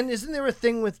 because then isn't there a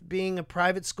thing with being a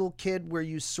private school kid where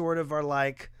you sort of are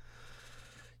like.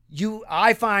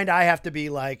 I find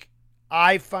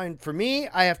for me,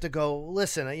 I have to go,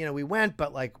 listen, we went,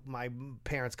 but like my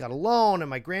parents got a loan and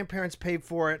my grandparents paid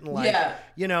for it. And like,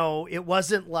 it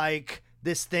wasn't like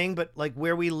this thing, but like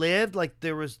where we lived, like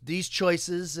there was these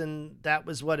choices and that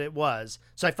was what it was.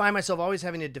 So I find myself always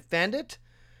having to defend it,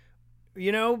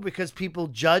 because people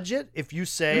judge it. If you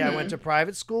say I went to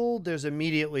private school, there's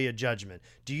immediately a judgment.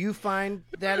 Do you find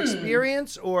that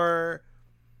experience or...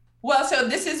 Well, so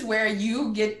this is where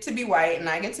you get to be white and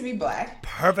I get to be black.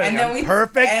 Perfect. And then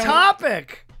perfect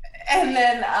topic. And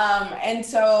then,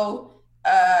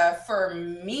 for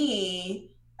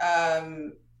me,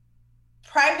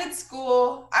 private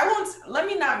school, let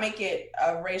me not make it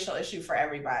a racial issue for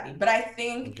everybody, but I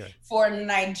think for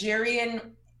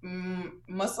Nigerian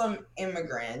Muslim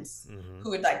immigrants who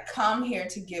would like come here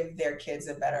to give their kids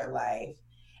a better life.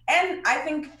 And I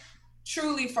think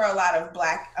truly for a lot of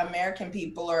Black American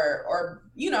people or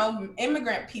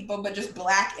immigrant people, but just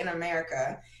Black in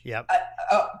America,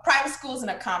 private school is an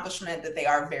accomplishment that they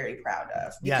are very proud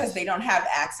of because they don't have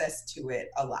access to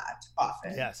it a lot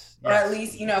often. Yes. Or at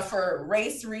least, for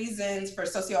race reasons, for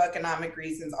socioeconomic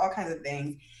reasons, all kinds of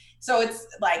things. So it's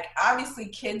like, obviously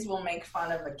kids will make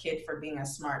fun of a kid for being a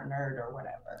smart nerd or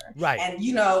whatever. Right. And,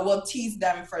 we'll tease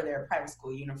them for their private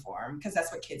school uniform because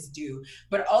that's what kids do.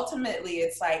 But ultimately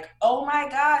it's like, oh my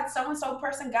God, so-and-so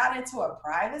person got into a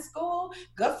private school.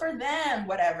 Good for them,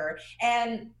 whatever.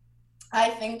 And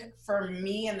I think for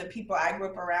me and the people I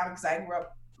grew up around, because I grew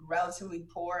up relatively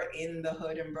poor in the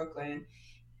hood in Brooklyn,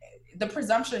 the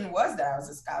presumption was that I was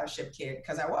a scholarship kid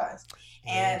because I was.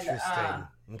 And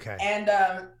okay.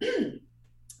 And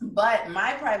but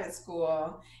my private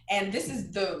school, and this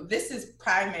is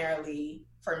primarily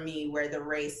for me where the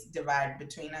race divide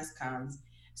between us comes.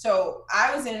 So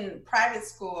I was in private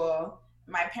school.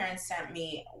 My parents sent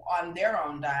me on their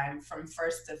own dime from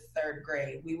 1st to 3rd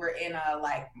grade. We were in a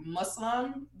like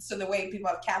Muslim, so the way people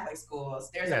have Catholic schools,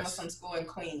 there's a Muslim school in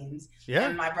Queens. Yeah.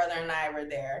 And my brother and I were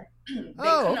there.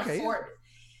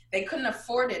 They couldn't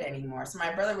afford it anymore. So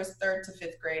my brother was 3rd to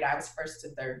 5th grade. I was 1st to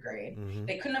 3rd grade. Mm-hmm.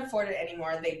 They couldn't afford it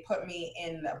anymore. They put me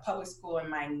in a public school in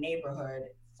my neighborhood,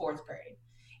 4th grade.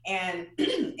 And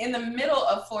in the middle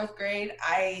of 4th grade,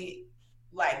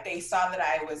 they saw that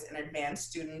I was an advanced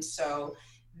student, so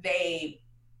they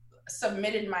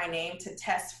submitted my name to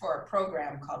test for a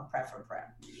program called Prefer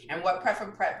Prep. And what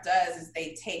Prefer Prep does is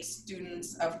they take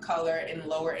students of color in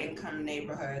lower income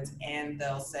neighborhoods and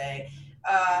they'll say,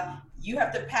 you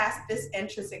have to pass this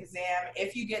entrance exam.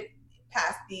 If you get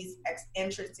past these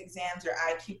entrance exams, your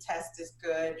IQ test is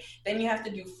good. Then you have to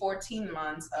do 14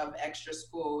 months of extra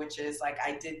school, which is like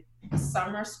I did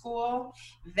summer school.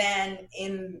 Then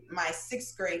in my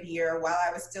 6th grade year, while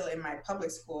I was still in my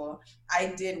public school,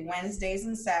 I did Wednesdays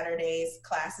and Saturdays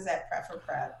classes at Prefer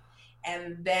Prep.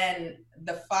 And then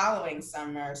the following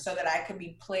summer, so that I could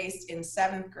be placed in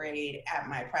 7th grade at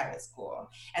my private school.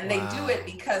 And they do it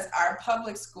because our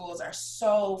public schools are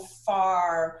so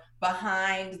far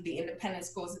behind the independent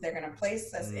schools that they're going to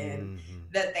place us in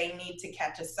that they need to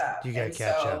catch us up. You got to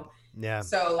catch up. Yeah.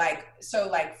 So like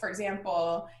for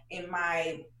example,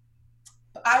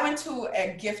 I went to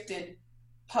a gifted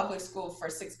public school for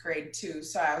 6th grade too,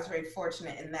 so I was very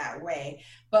fortunate in that way.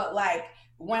 But like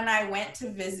when I went to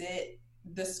visit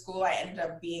the school I ended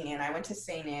up being in, I went to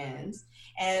St. Anne's,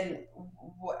 and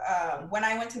when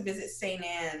I went to visit St.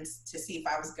 Anne's to see if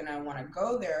I was gonna want to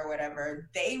go there or whatever,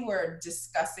 they were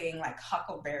discussing like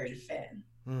Huckleberry Finn,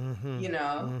 you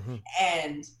know,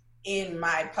 and in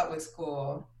my public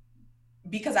school,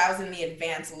 because I was in the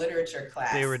advanced literature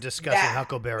class, they were discussing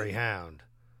Huckleberry Hound.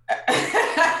 No,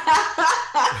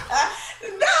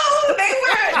 they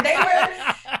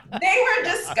were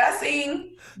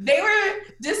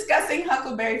discussing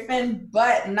Huckleberry Finn,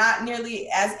 but not nearly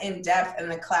as in depth,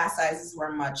 and the class sizes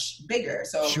were much bigger.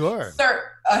 So sure,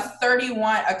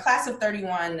 a class of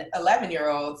 31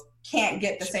 11-year-olds can't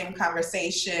get the same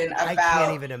conversation about. I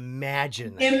can't even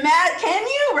imagine. Can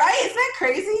you? Right? Isn't that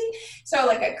crazy? So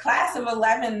like a class of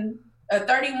 31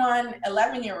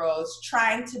 11-year-olds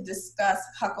trying to discuss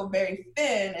Huckleberry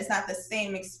Finn is not the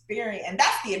same experience. And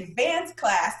that's the advanced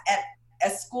class at a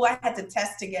school I had to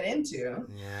test to get into.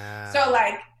 Yeah. So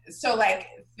like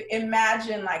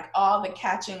imagine like all the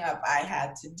catching up I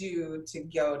had to do to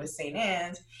go to St.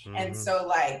 Anne's. And so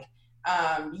like,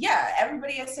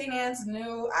 everybody at St. Anne's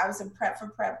knew I was a Prep for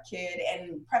Prep kid,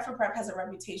 and Prep for Prep has a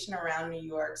reputation around New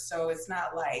York. So it's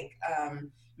not like,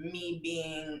 me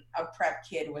being a prep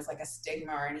kid was like a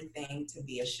stigma or anything to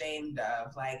be ashamed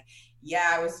of. Like,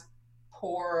 yeah, I was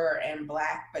poor and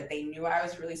Black, but they knew I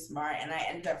was really smart, and I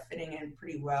ended up fitting in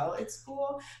pretty well at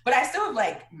school. But I still have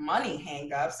like money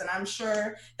hangups, and I'm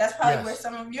sure that's probably where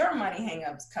some of your money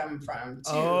hangups come from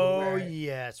too. Oh,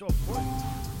 yes. Of course.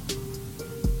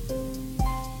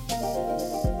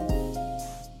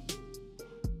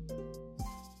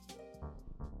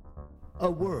 A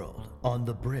world on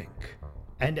the brink.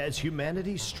 And as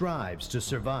humanity strives to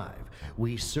survive,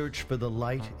 we search for the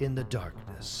light in the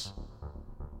darkness.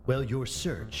 Well, your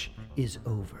search is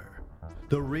over.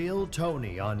 The Real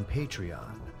Tony on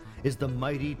Patreon is the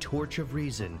mighty torch of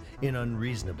reason in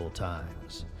unreasonable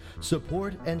times.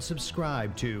 Support and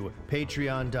subscribe to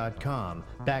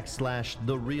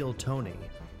patreon.com/TheRealTony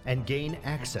and gain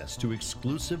access to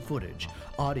exclusive footage,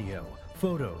 audio,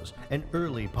 photos, and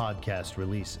early podcast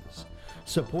releases.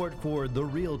 Support for The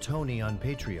Real Tony on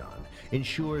Patreon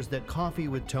ensures that Coffee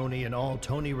with Tony and all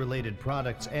Tony-related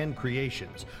products and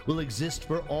creations will exist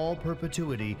for all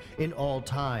perpetuity in all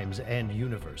times and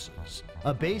universes.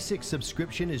 A basic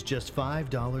subscription is just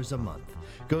 $5 a month.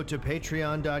 Go to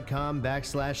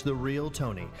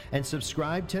patreon.com/TheRealTony and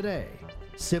subscribe today.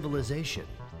 Civilization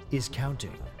is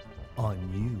counting on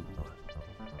you.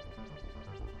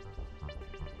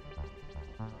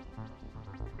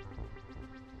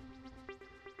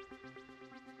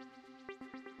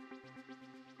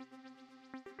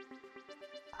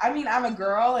 I mean, I'm a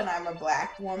girl and I'm a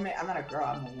Black woman. I'm not a girl,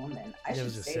 I'm a woman. I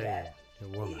should say that.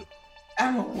 You're a woman.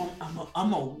 I'm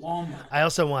a woman. I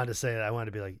also wanted to say that. I wanted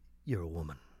to be like, you're a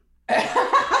woman.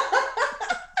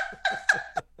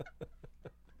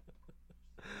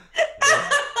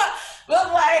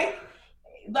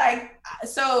 But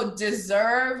so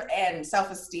deserve and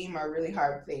self-esteem are really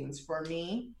hard things for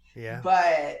me. Yeah.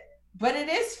 But it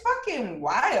is fucking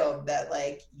wild that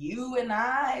like you and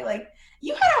I, like,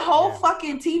 you had a whole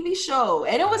fucking TV show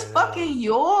and it was fucking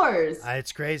yours.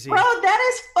 It's crazy. Bro,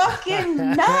 that is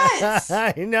fucking nuts.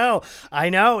 I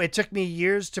know. It took me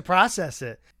years to process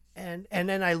it. And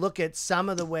then I look at some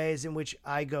of the ways in which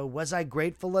I go, was I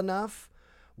grateful enough?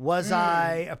 Was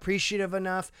I appreciative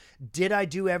enough? Did I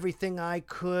do everything I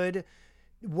could?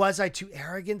 Was I too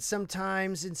arrogant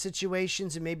sometimes in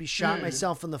situations and maybe shot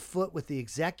myself in the foot with the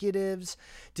executives?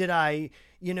 Did I,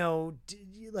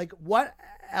 like what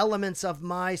elements of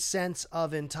my sense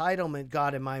of entitlement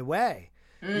got in my way?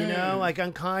 Like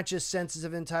unconscious senses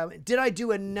of entitlement. Did I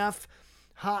do enough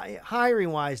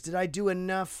hiring wise? Did I do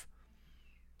enough?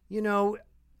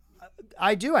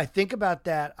 I do. I think about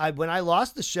that. When I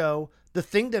lost the show, the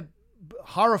thing that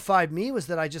horrified me was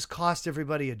that I just cost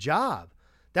everybody a job.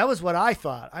 That was what I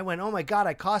thought. I went, oh my God,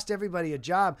 I cost everybody a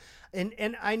job.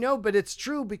 And I know, but it's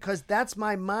true because that's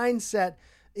my mindset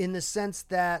in the sense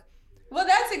that. Well,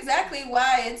 that's exactly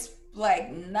why it's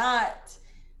like not,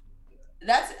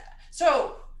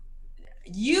 so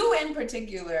you in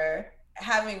particular,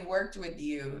 having worked with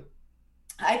you,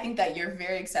 I think that you're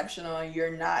very exceptional.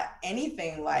 You're not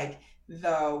anything like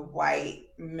the white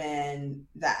men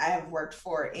that I have worked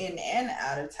for in and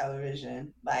out of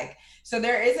television. Like, so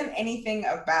there isn't anything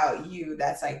about you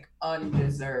that's like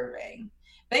undeserving.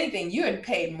 If anything, you had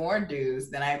paid more dues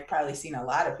than I've probably seen a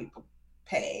lot of people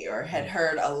pay or had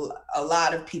heard a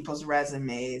lot of people's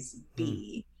resumes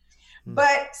be.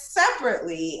 But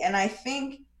separately, and I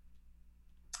think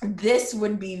this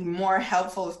would be more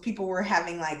helpful if people were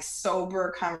having like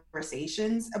sober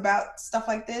conversations about stuff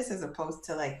like this, as opposed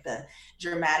to like the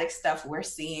dramatic stuff we're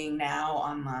seeing now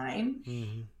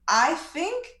online. I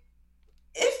think,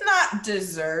 if not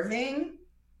deserving,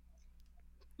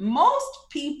 most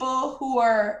people who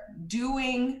are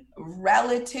doing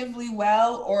relatively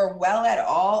well or well at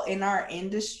all in our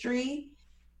industry,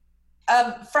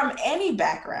 from any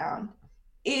background,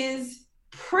 is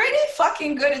pretty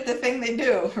fucking good at the thing they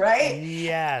do, right?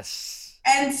 Yes.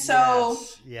 And so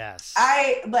yes.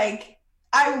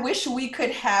 I wish we could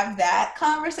have that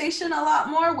conversation a lot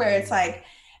more, where it's like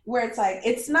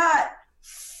it's not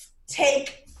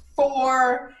take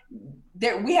 4,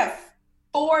 that we have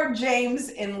 4 James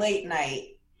in late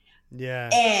night. Yeah.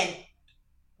 And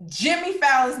Jimmy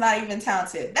Fallon's not even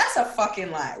talented. That's a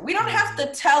fucking lie. We don't have to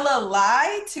tell a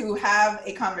lie to have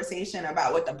a conversation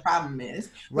about what the problem is,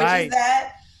 which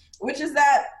is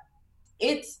that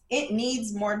it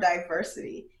needs more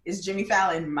diversity. Is Jimmy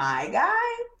Fallon my guy?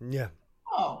 Yeah.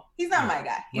 Oh, he's not my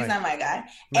guy. He's not my guy.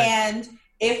 Right. And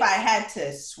if I had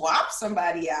to swap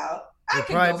somebody out, I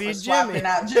could go for swapping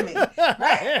out Jimmy.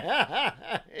 Right?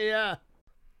 Yeah.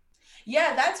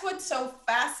 Yeah, that's what's so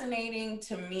fascinating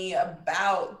to me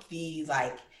about the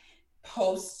like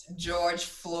post George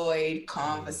Floyd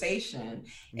conversation.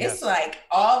 Yes. It's like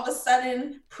all of a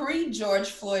sudden pre George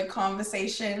Floyd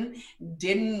conversation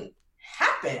didn't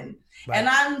happen. Right. And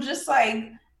I'm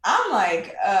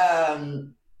like,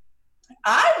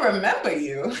 I remember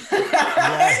you.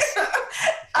 Yes.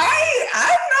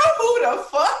 I know who the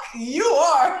fuck you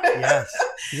are. Yes.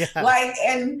 Yeah. Like,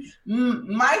 and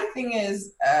my thing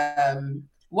is,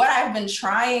 what I've been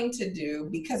trying to do,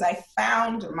 because I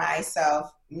found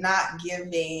myself not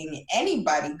giving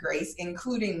anybody grace,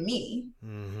 including me,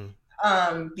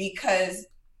 because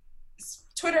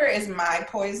Twitter is my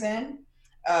poison.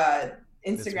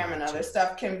 Instagram and other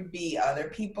stuff can be other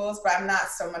people's, but I'm not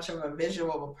so much of a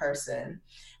visual person.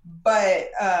 But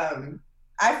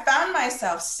I found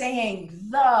myself saying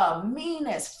the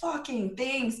meanest fucking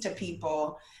things to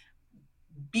people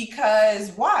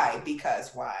because why?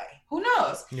 Who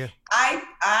knows? Yeah.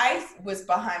 I was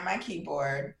behind my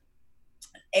keyboard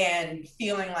and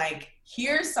feeling like,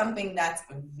 here's something that's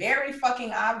very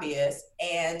fucking obvious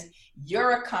and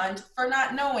you're a cunt for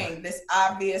not knowing this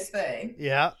obvious thing.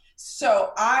 Yeah.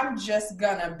 So I'm just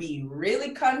gonna be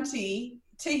really cunty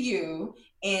to you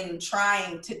in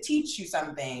trying to teach you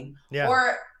something. Yeah.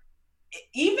 Or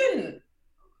even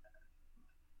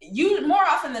you, more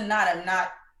often than not, I'm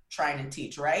not trying to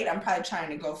teach, right? I'm probably trying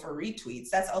to go for retweets.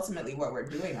 That's ultimately what we're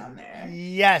doing on there.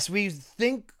 Yes, I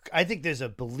think there's a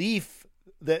belief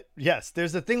that, yes,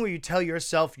 there's a thing where you tell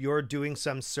yourself you're doing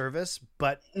some service,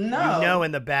 but you know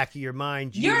in the back of your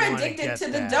mind you're addicted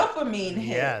to the dopamine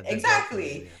hit. Yeah,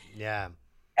 exactly. Yeah.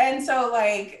 And so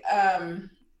like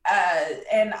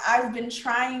and I've been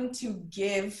trying to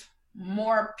give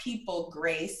more people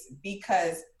grace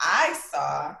because I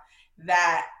saw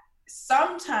that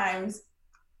sometimes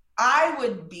I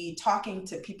would be talking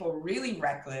to people really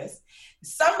reckless.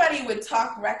 Somebody would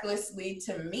talk recklessly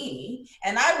to me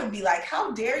and I would be like,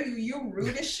 how dare you, you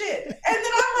rude as shit. And then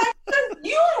I'm like,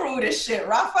 you rude as shit,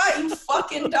 Rafa, you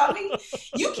fucking dummy.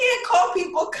 You can't call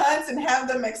people cunts and have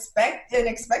them expect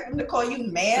them to call you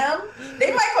ma'am.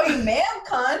 They might call you ma'am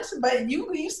cunt, but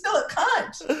you still a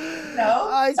cunt. No?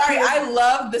 I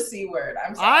love the C word.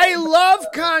 I'm sorry. I love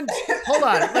cunt. Hold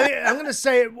on. I'm going to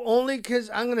say it only because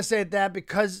I'm going to say it that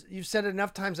because you've said it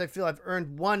enough times. I feel I've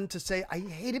earned one to say I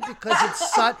hate it because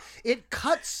it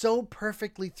cuts so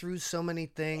perfectly through so many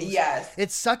things. Yes.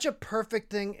 It's such a perfect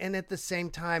thing. And at the same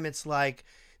time, it's like,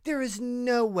 there is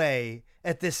no way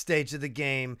at this stage of the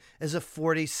game as a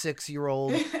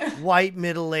 46-year-old white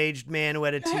middle-aged man who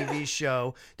had a TV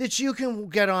show that you can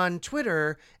get on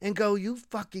Twitter and go, you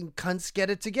fucking cunts, get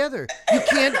it together. You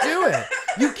can't do it.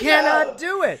 You cannot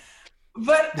do it.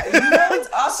 But you know, it's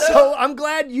also... So I'm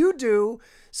glad you do,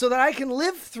 so that I can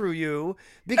live through you,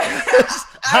 because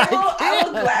I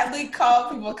will gladly call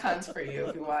people cunts for you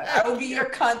if you want. I will be your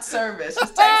cunt service.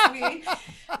 Just text me,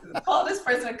 call this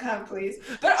person a cunt, please.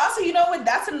 But also, you know what?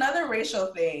 That's another racial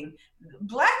thing.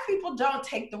 Black people don't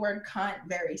take the word cunt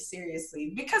very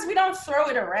seriously because we don't throw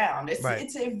it around.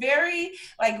 It's a very,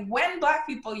 like, when Black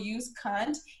people use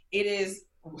cunt, it is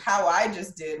how I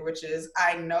just did, which is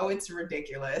I know it's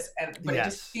ridiculous, but it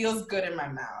just feels good in my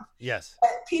mouth. Yes.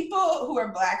 But people who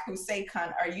are Black who say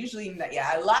cunt are usually,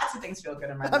 lots of things feel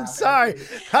good in my mouth. I'm sorry.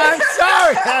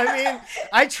 I mean,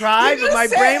 I tried, but my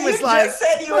brain was like. You just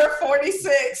said you were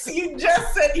 46. You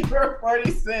just said you were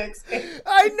 46.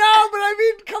 I know, but I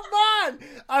mean, come on.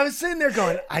 I was sitting there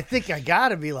going, I think I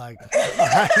gotta be like.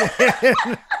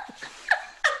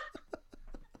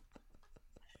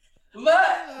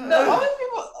 But the only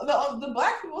people, the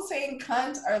Black people saying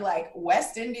cunt are like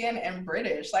West Indian and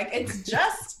British. Like it's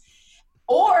just,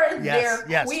 or they're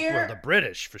queer. Well, the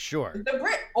British for sure.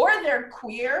 Or they're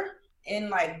queer in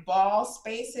like ball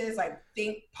spaces, like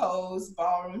think pose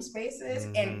ballroom spaces,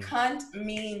 and cunt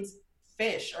means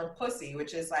fish or pussy,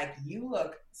 which is like you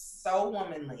look so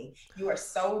womanly, you are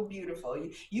so beautiful,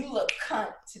 you look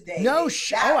cunt today. No,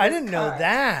 I didn't know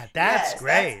that. That's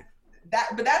great.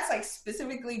 But that's like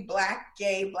specifically Black,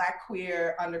 gay, Black,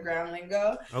 queer underground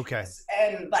lingo. Okay.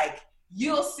 And like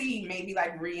you'll see maybe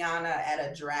like Rihanna at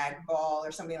a drag ball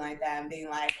or something like that and being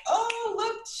like, oh,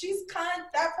 look, she's cunt,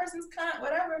 that person's cunt,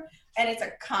 whatever. And it's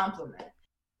a compliment.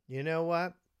 You know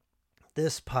what?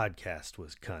 This podcast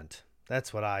was cunt.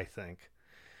 That's what I think.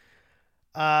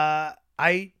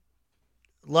 I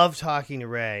love talking to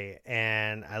Ray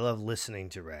and I love listening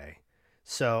to Ray.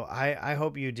 So I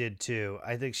hope you did too.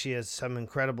 I think she has some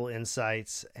incredible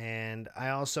insights, and I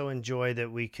also enjoy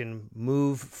that we can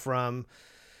move from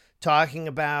talking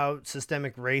about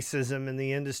systemic racism in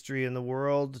the industry and the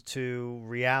world to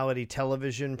reality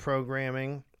television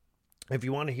programming. If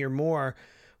you want to hear more,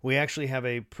 we actually have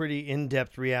a pretty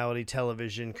in-depth reality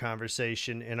television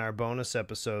conversation in our bonus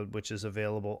episode, which is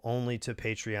available only to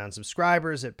Patreon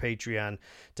subscribers at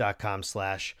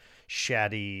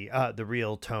patreon.com/Shaddy, The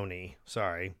Real Tony.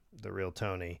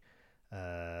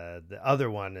 The other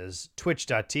one is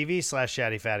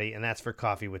twitch.tv/ShaddyFatty, and that's for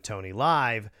Coffee with Tony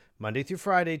live, Monday through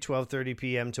Friday, 12:30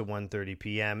 p.m. to 1:30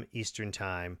 p.m. Eastern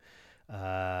Time.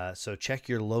 So check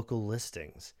your local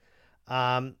listings.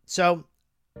 So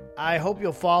I hope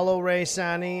you'll follow Ray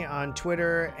Sani on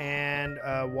Twitter and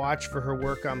watch for her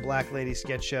work on Black Lady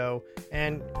Sketch Show.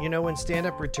 And, when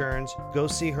stand-up returns, go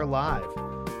see her live.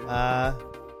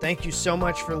 Thank you so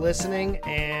much for listening,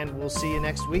 and we'll see you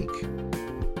next week.